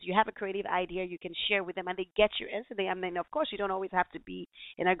terms. You have a creative idea you can share with them, and they get you instantly. I mean, of course, you don't always have to be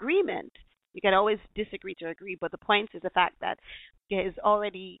in agreement. You can always disagree to agree, but the point is the fact that there is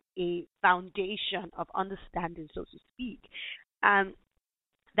already a foundation of understanding, so to speak. And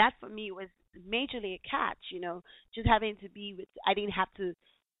that for me was majorly a catch, just having to be with, I didn't have to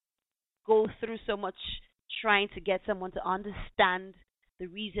go through so much trying to get someone to understand the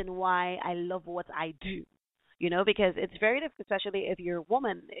reason why I love what I do. because it's very difficult, especially if you're a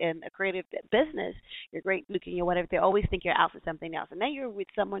woman in a creative business, you're great looking or whatever. They always think you're out for something else. And then you're with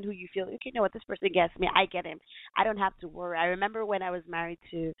someone who you feel, okay, you know what, this person gets me. I get him. I don't have to worry. I remember when I was married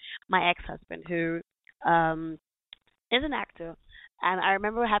to my ex-husband who is an actor. And I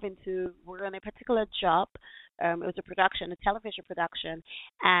remember having to work on a particular job. It was a production, a television production.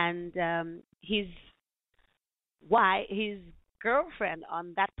 And his girlfriend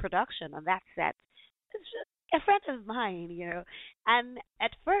on that production, on that set, is a friend of mine. And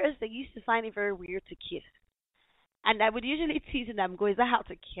at first, they used to find it very weird to kiss. And I would usually tease them, go, is that how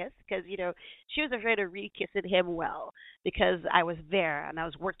to kiss? Because, she was afraid of re-kissing him well because I was there and I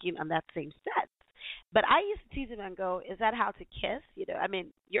was working on that same set. But I used to tease him and go, is that how to kiss?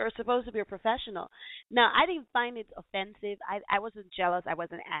 You're supposed to be a professional. Now, I didn't find it offensive. I wasn't jealous. I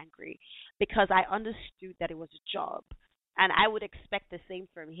wasn't angry because I understood that it was a job. And I would expect the same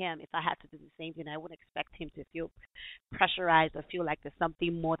from him if I had to do the same thing. I wouldn't expect him to feel pressurized or feel like there's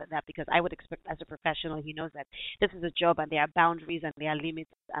something more than that because I would expect as a professional, he knows that this is a job and there are boundaries and there are limits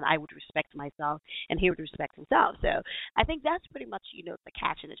and I would respect myself and he would respect himself. So I think that's pretty much, the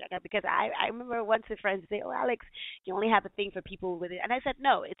catch in the jacket because I remember once a friend say, oh, Alex, you only have a thing for people with it. And I said,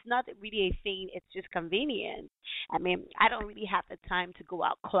 no, it's not really a thing. It's just convenient. I don't really have the time to go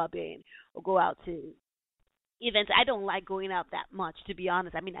out clubbing or go out to events. I don't like going out that much, to be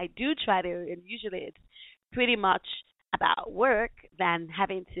honest. I do try to, and usually it's pretty much about work than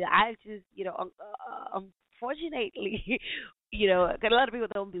having to. I just, unfortunately, a lot of people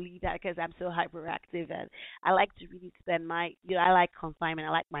don't believe that because I'm so hyperactive, and I like to really spend I like confinement.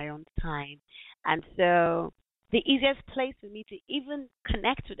 I like my own time, and so the easiest place for me to even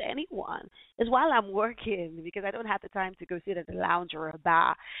connect with anyone is while I'm working because I don't have the time to go sit at a lounge or a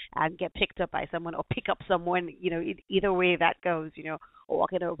bar and get picked up by someone or pick up someone, either way that goes, or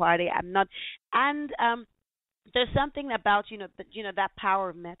walk into a party. I'm not. And there's something about, that power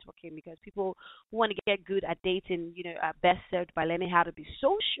of networking because people who want to get good at dating, are best served by learning how to be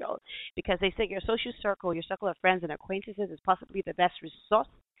social because they say your social circle, your circle of friends and acquaintances is possibly the best resource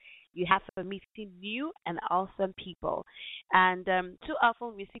you have for meeting new and awesome people. And too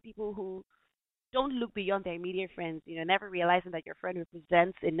often we see people who don't look beyond their immediate friends, never realizing that your friend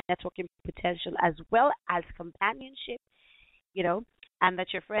represents a networking potential as well as companionship, and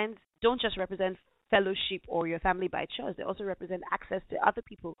that your friends don't just represent fellowship or your family by choice. They also represent access to other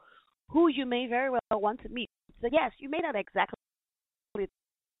people who you may very well want to meet. So yes, you may not exactly,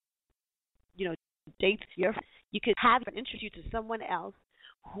 date your friend. You could have an introduce you to someone else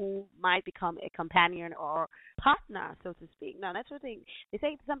who might become a companion or partner, so to speak. Now, networking,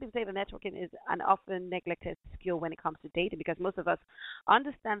 some people say that networking is an often neglected skill when it comes to dating because most of us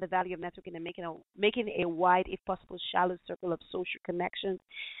understand the value of networking and making a wide, if possible, shallow circle of social connections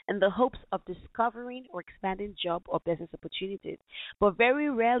in the hopes of discovering or expanding job or business opportunities. But very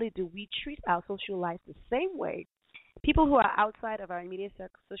rarely do we treat our social lives the same way. People who are outside of our immediate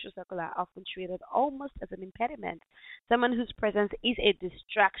social circle are often treated almost as an impediment, someone whose presence is a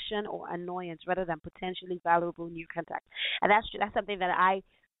distraction or annoyance rather than potentially valuable new contact. And that's something that I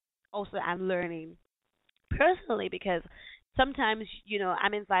also am learning personally because sometimes,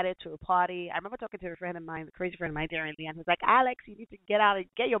 I'm invited to a party. I remember talking to a friend of mine, a crazy friend of mine there in the end, who's like, Alex, you need to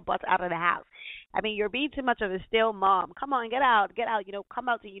get your butt out of the house. You're being too much of a stale mom. Come on, get out, come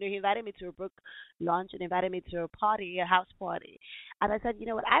out to, he invited me to a book lunch and invited me to a party, a house party. And I said, you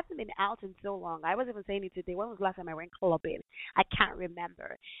know what, I haven't been out in so long. I was even saying it today. When was the last time I went clubbing? I can't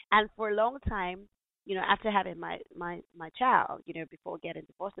remember. And for a long time, after having my child, before getting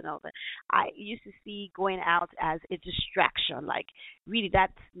divorced and all that, I used to see going out as a distraction. Like, really,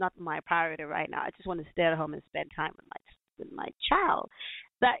 that's not my priority right now. I just want to stay at home and spend time with my child.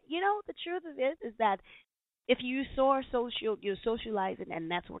 But, the truth of it is that if you saw socializing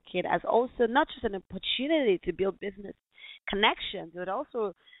and networking as also not just an opportunity to build business connections, but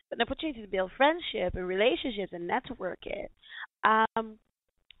also an opportunity to build friendship and relationships and networking,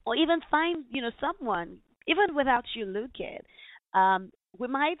 or even find, someone, even without you looking, we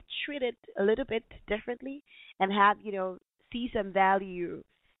might treat it a little bit differently and have, see some value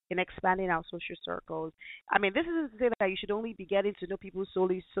in expanding our social circles. This isn't to say that you should only be getting to know people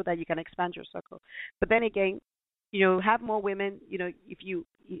solely so that you can expand your circle. But then again, have more women,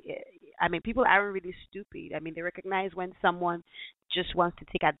 people aren't really stupid. They recognize when someone just wants to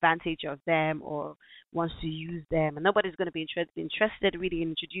take advantage of them or wants to use them. And nobody's going to be interested really in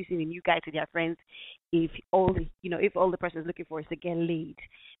introducing a new guy to their friends if all the person is looking for is to get laid.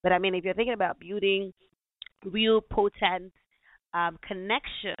 But if you're thinking about building real potent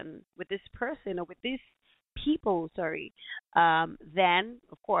connection with this person or with these people, then,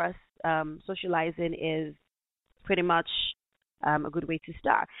 of course, socializing is pretty much a good way to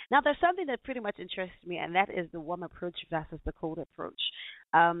start. Now, there's something that pretty much interests me, and that is the warm approach versus the cold approach.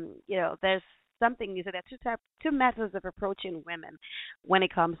 There's something you said there are two methods of approaching women when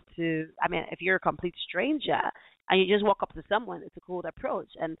it comes to. I mean, if you're a complete stranger and you just walk up to someone, it's a cold approach,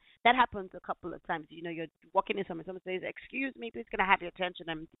 and that happens a couple of times. You're walking in someone says, "Excuse me, please, can I have your attention?"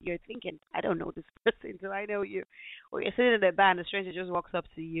 And you're thinking, "I don't know this person, do I know you?" Or you're sitting in the bar and a stranger just walks up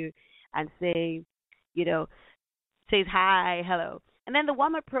to you and says hi, hello. And then the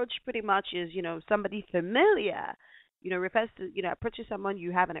warm approach pretty much is, somebody familiar, refers to, approaches someone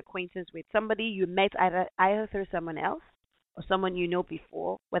you have an acquaintance with, somebody you met either through someone else or someone you know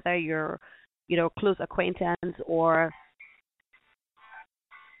before, whether you're, close acquaintance or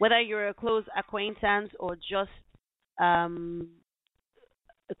whether you're a close acquaintance or just a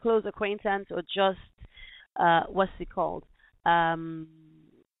close acquaintance or just, what's it called?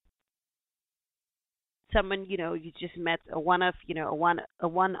 Someone you just met, a one-off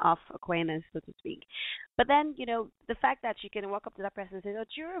acquaintance, so to speak. But then the fact that you can walk up to that person and say, "Oh,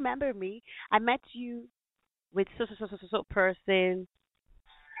 do you remember me? I met you with so person.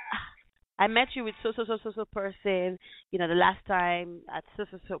 I met you with so person. The last time at so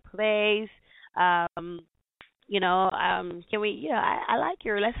place. Can we, I like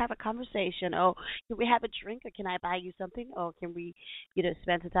you. Let's have a conversation. Or can we have a drink? Or can I buy you something? Or can we,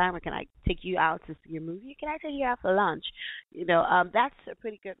 spend some time? Or can I take you out to see a movie? Can I take you out for lunch? That's a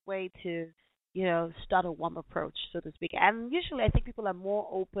pretty good way to, start a warm approach, so to speak. And usually I think people are more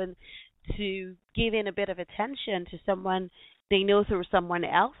open to giving a bit of attention to someone they know through someone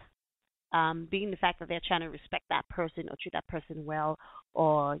else. Being the fact that they're trying to respect that person or treat that person well,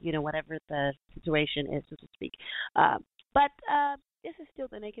 or whatever the situation is, so to speak. But this is still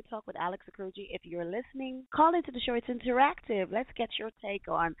the Naked Talk with Alex Okoroji. If you're listening, call into the show. It's interactive. Let's get your take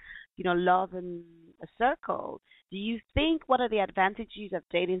on love in a circle. Do you think, what are the advantages of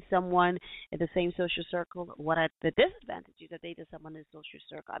dating someone in the same social circle? What are the disadvantages of dating someone in a social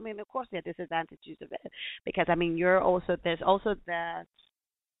circle? I mean, of course, there are disadvantages of it because there's also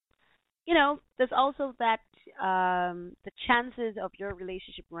that the chances of your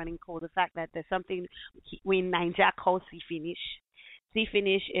relationship running cold, the fact that there's something we in Nigeria call see finish. See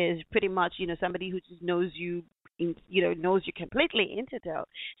finish is pretty much, somebody who just knows you, knows you completely into it.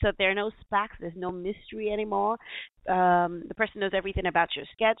 So there are no sparks, there's no mystery anymore. The person knows everything about your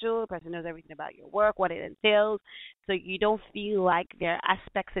schedule, the person knows everything about your work, what it entails. So you don't feel like there are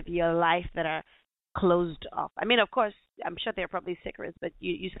aspects of your life that are closed off. I mean, of course, I'm sure there are probably secrets, but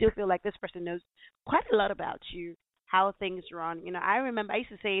you still feel like this person knows quite a lot about you, how things run. I remember I used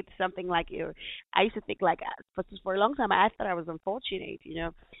to say something like, I used to think like, for a long time, I thought I was unfortunate,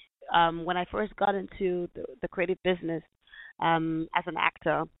 when I first got into the creative business as an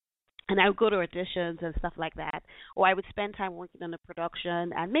actor. And I would go to auditions and stuff like that. Or I would spend time working on the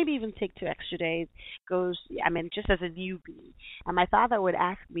production and maybe even take 2 extra days, just as a newbie. And my father would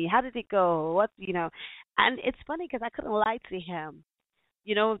ask me, how did it go? And it's funny because I couldn't lie to him.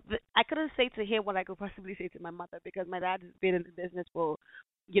 I couldn't say to him what I could possibly say to my mother because my dad has been in the business for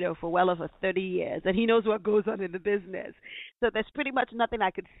well over 30 years. And he knows what goes on in the business. So there's pretty much nothing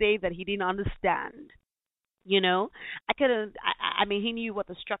I could say that he didn't understand. I couldn't. He knew what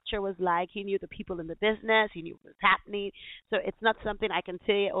the structure was like. He knew the people in the business. He knew what was happening. So it's not something I can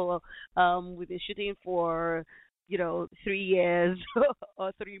say. We've been shooting for 3 years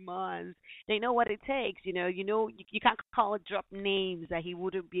or 3 months. They know what it takes. You can't drop names that he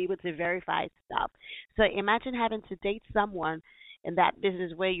wouldn't be able to verify stuff. So imagine having to date someone in that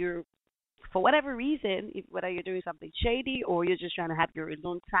business where you're, for whatever reason, whether you're doing something shady or you're just trying to have your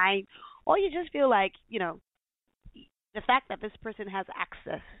alone time, or you just feel like, the fact that this person has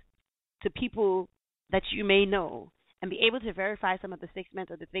access to people that you may know and be able to verify some of the statements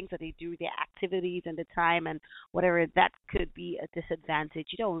or the things that they do, their activities and the time and whatever, that could be a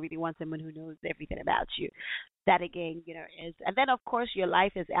disadvantage. You don't really want someone who knows everything about you. That again, is, and then of course your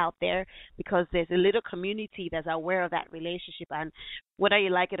life is out there because there's a little community that's aware of that relationship, and whether you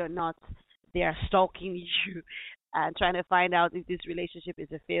like it or not, they are stalking you and trying to find out if this relationship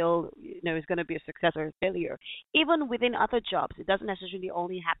is a fail, is going to be a success or a failure. Even within other jobs, it doesn't necessarily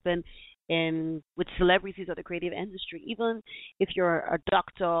only happen with celebrities or the creative industry. Even if you're a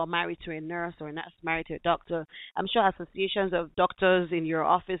doctor married to a nurse or a nurse married to a doctor, I'm sure associations of doctors in your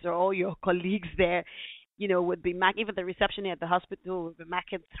office or all your colleagues there, would be even the receptionist at the hospital would be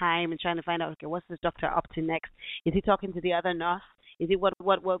marking time and trying to find out, okay, what's this doctor up to next? Is he talking to the other nurse? Is it what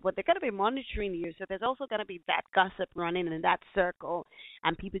they're going to be monitoring you? So there's also going to be that gossip running in that circle,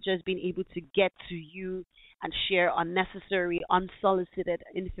 and people just being able to get to you and share unnecessary, unsolicited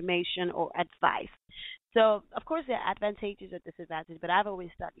information or advice. So of course there are advantages or disadvantages, but I've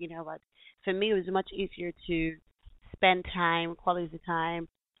always thought, you know what, for me it was much easier to spend time, quality time,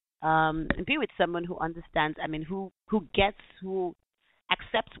 and be with someone who understands. I mean, who gets, who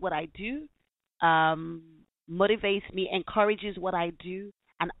accepts what I do, motivates me, encourages what I do,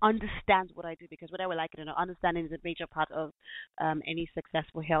 and understands what I do. Because whether we like it or not, understanding is a major part of any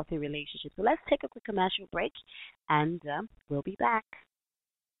successful, healthy relationship. So let's take a quick commercial break, and we'll be back.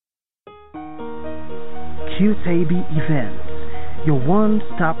 QTAB Events, your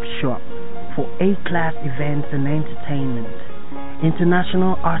one-stop shop for A-class events and entertainment,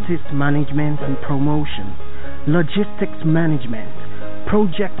 international artist management and promotion, logistics management,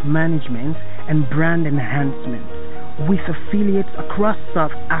 project management, and brand enhancement, with affiliates across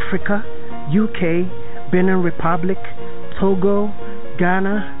South Africa, UK, Benin Republic, Togo,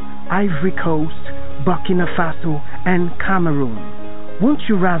 Ghana, Ivory Coast, Burkina Faso, and Cameroon. Won't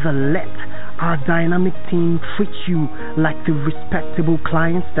you rather let our dynamic team treat you like the respectable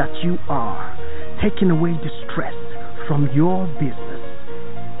clients that you are, taking away the stress from your business,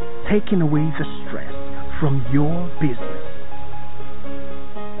 taking away the stress from your business.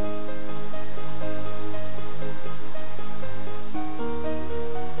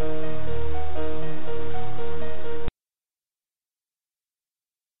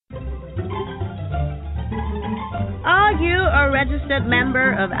 Are you a registered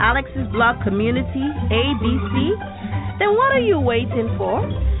member of Alex's blog community, ABC? Then what are you waiting for?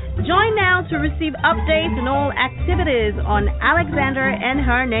 Join now to receive updates and all activities on Alexander and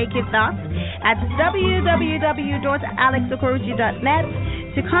her naked thoughts at www.alexokoroji.net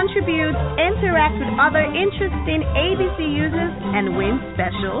to contribute, interact with other interesting ABC users, and win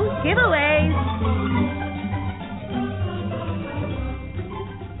special giveaways.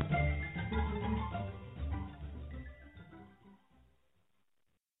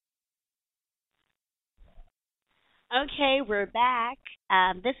 Okay, we're back.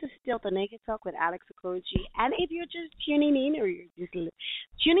 This is still the Naked Talk with Alex Okoroji. And if you're just tuning in, or you're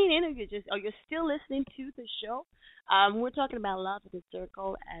still listening to the show, we're talking about love in the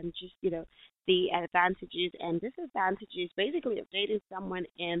circle and just the advantages and disadvantages, basically, of dating someone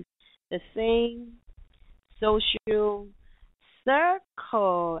in the same social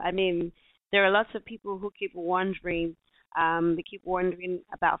circle. I mean, there are lots of people who keep wondering. They keep wondering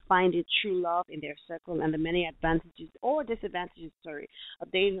about finding true love in their circle and the many advantages or disadvantages,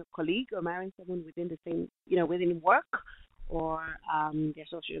 of dating a colleague or marrying someone within the same, within work or their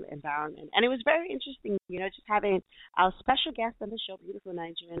social environment. And it was very interesting, just having our special guest on the show, beautiful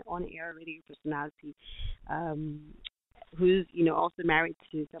Nigerian on-air radio personality, who's, also married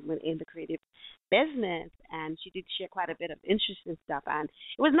to someone in the creative business. And she did share quite a bit of interesting stuff. And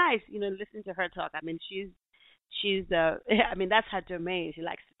it was nice, listening to her talk. I mean, she's that's her domain. She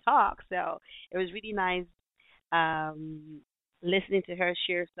likes to talk. So it was really nice listening to her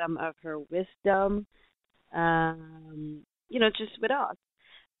share some of her wisdom, just with us.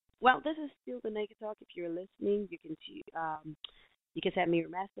 Well, this is still the Naked Talk. If you're listening, you can send me your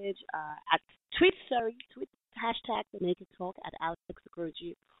message at tweet hashtag the Naked Talk at Alex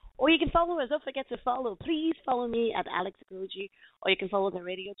Okoroji. Or you can follow us. Don't forget to follow. Please follow me at Alex Okoroji. Or you can follow the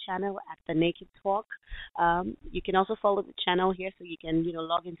radio channel at The Naked Talk. You can also follow the channel here so you can,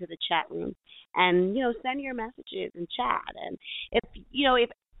 log into the chat room and, send your messages and chat. And if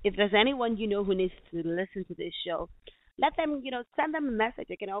there's anyone who needs to listen to this show, let them, send them a message.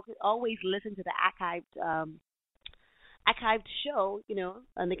 They can always listen to the archived show,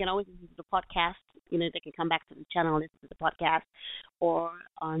 and they can always listen to the podcast. They can come back to the channel and listen to the podcast, or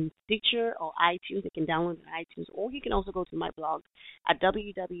on Stitcher or iTunes. They can download it on iTunes, or you can also go to my blog at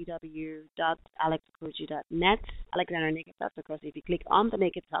www.alexokoroji.net. Alexander Naked Talk. Of course, if you click on the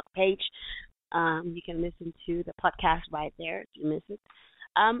Naked Talk page, you can listen to the podcast right there if you miss it.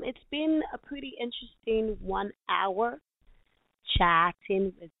 It's been a pretty interesting 1 hour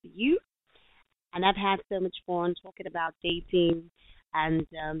chatting with you. And I've had so much fun talking about dating and,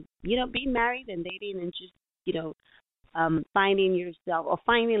 being married and dating and just, finding yourself or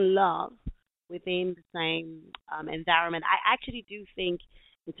finding love within the same environment. I actually do think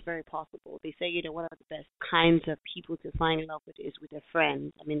it's very possible. They say, one of the best kinds of people to find love with is with their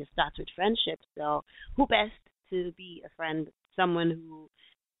friends. I mean, it starts with friendship. So who best to be a friend, someone who,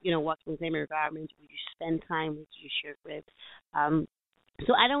 works in the same environment, who you spend time with, you share with.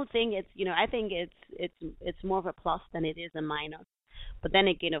 So I don't think it's, I think it's more of a plus than it is a minus. But then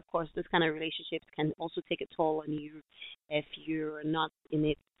again, of course, those kind of relationships can also take a toll on you if you're not in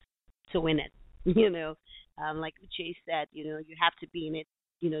it to win it. Like Uche said, you have to be in it,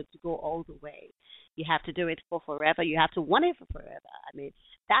 to go all the way. You have to do it for forever. You have to want it for forever. I mean,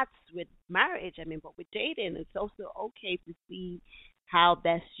 that's with marriage. I mean, but with dating, it's also okay to see how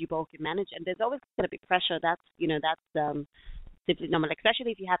best you both can manage. And there's always going to be pressure. That's simply normal,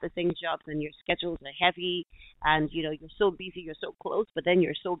 especially if you have the same jobs and your schedules are heavy and, you're so busy, you're so close, but then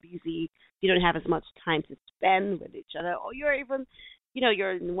you're so busy, you don't have as much time to spend with each other. Or you're even,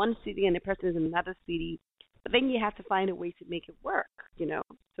 you're in one city and the person is in another city. But then you have to find a way to make it work,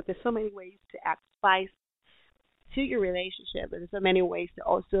 So there's so many ways to add spice to your relationship. And there's so many ways to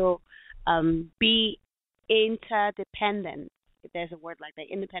also be interdependent, if there's a word like that,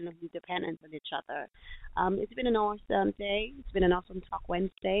 independently dependent on each other. It's been an awesome day. It's been an awesome Talk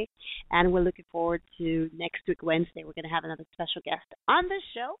Wednesday. And we're looking forward to next week, Wednesday. We're going to have another special guest on the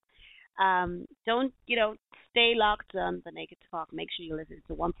show. Don't, stay locked on the Naked Talk. Make sure you listen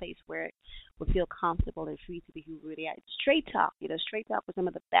to one place where we feel comfortable and free to be who we really are. Straight Talk, Straight Talk with some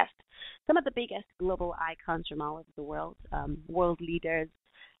of the biggest global icons from all over the world, world leaders,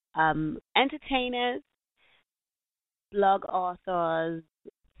 entertainers, blog authors,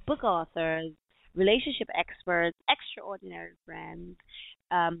 book authors, relationship experts, extraordinary friends,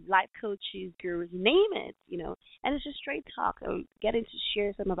 life coaches, gurus, name it, and it's just straight talk, getting to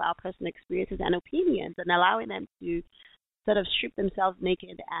share some of our personal experiences and opinions and allowing them to sort of strip themselves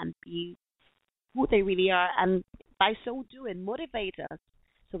naked and be who they really are, and by so doing, motivate us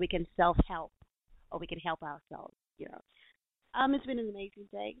so we can self-help or we can help ourselves, It's been an amazing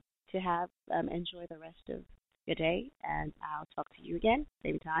day to have. Enjoy the rest of your day, and I'll talk to you again,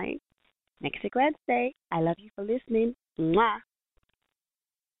 same time, next week, Wednesday. I love you for listening. Mwah.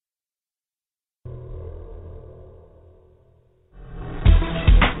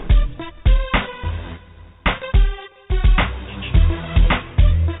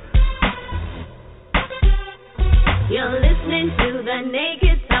 You're listening to the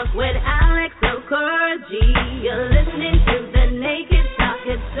Naked Talk with Alex Okoroji. You're listening to the Naked Talk.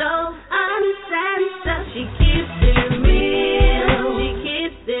 It's so uncensored. She keeps it real. She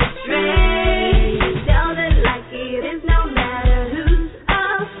keeps it straight. She tells it like it is, no matter who's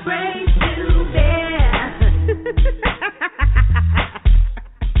afraid to bear.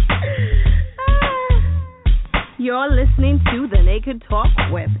 You're listening to the Naked Talk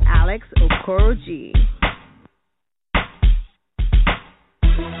with Alex Okoroji.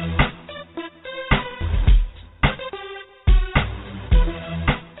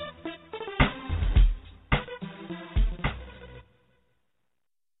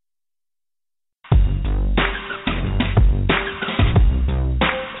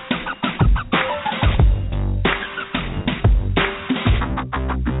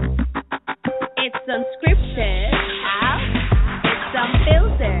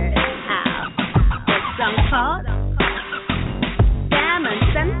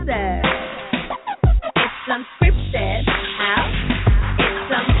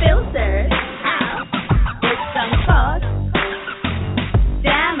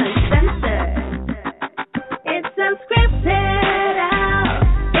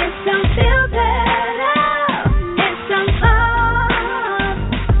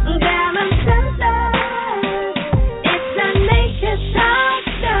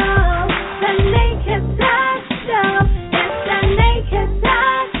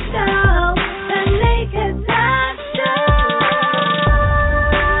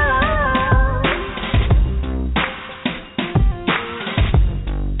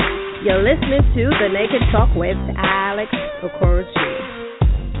 You're listening to The Naked Talk with Alex Okoroji.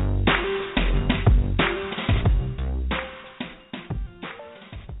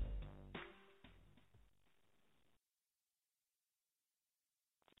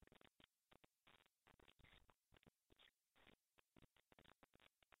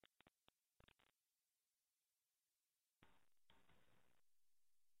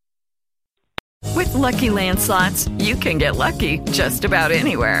 With Lucky Land Slots, you can get lucky just about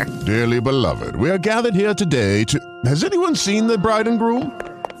anywhere. Dearly beloved, we are gathered here today to... Has anyone seen the bride and groom?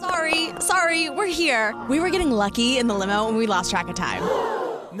 Sorry, we're here. We were getting lucky in the limo and we lost track of time.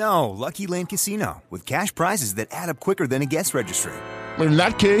 No, Lucky Land Casino, with cash prizes that add up quicker than a guest registry. In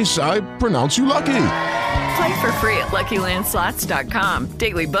that case, I pronounce you lucky. Play for free at LuckyLandSlots.com.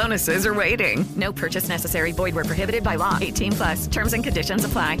 Daily bonuses are waiting. No purchase necessary. Void where prohibited by law. 18+. Terms and conditions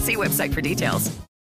apply. See website for details.